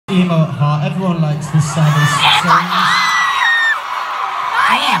Everyone likes the saddest songs.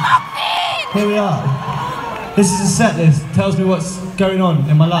 I am a pig! Here we are. This is a set list. Tells me what's going on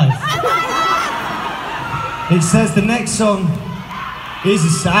in my life. It says the next song is a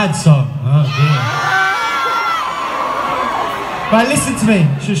sad song. Oh dear. Right, listen to me.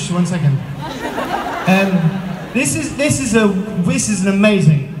 Shush, 1 second. This is an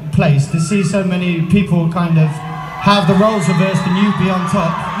amazing place to see so many people kind of have the roles reversed and you be on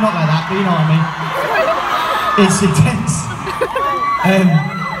top. Not like that, but you know what I mean. It's intense.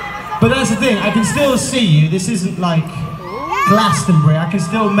 But that's the thing, I can still see you. This isn't like Glastonbury. I can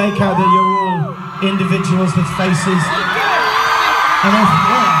still make out that you're all individuals with faces. And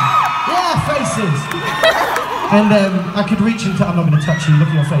faces. And I could reach into, I'm not going to touch you, look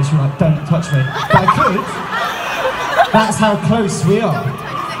at your face, you're like, don't touch me. But I could. That's how close we are.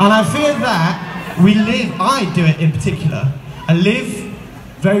 And I feel that we live, I do it in particular, I live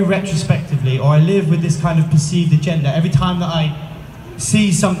very retrospectively, or I live with this kind of perceived agenda. Every time that I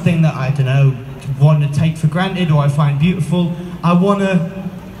see something that I don't know, want to take for granted or I find beautiful, I want to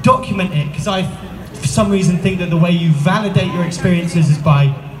document it, because I, for some reason, think that the way you validate your experiences is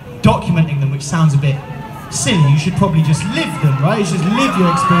by documenting them, which sounds a bit silly. You should probably just live them, right? You should just live your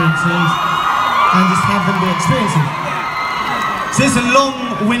experiences and just have them be experiences. So it's a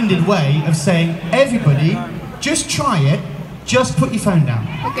long-winded way of saying, everybody, just try it, just put your phone down.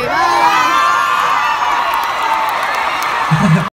 Okay, bye!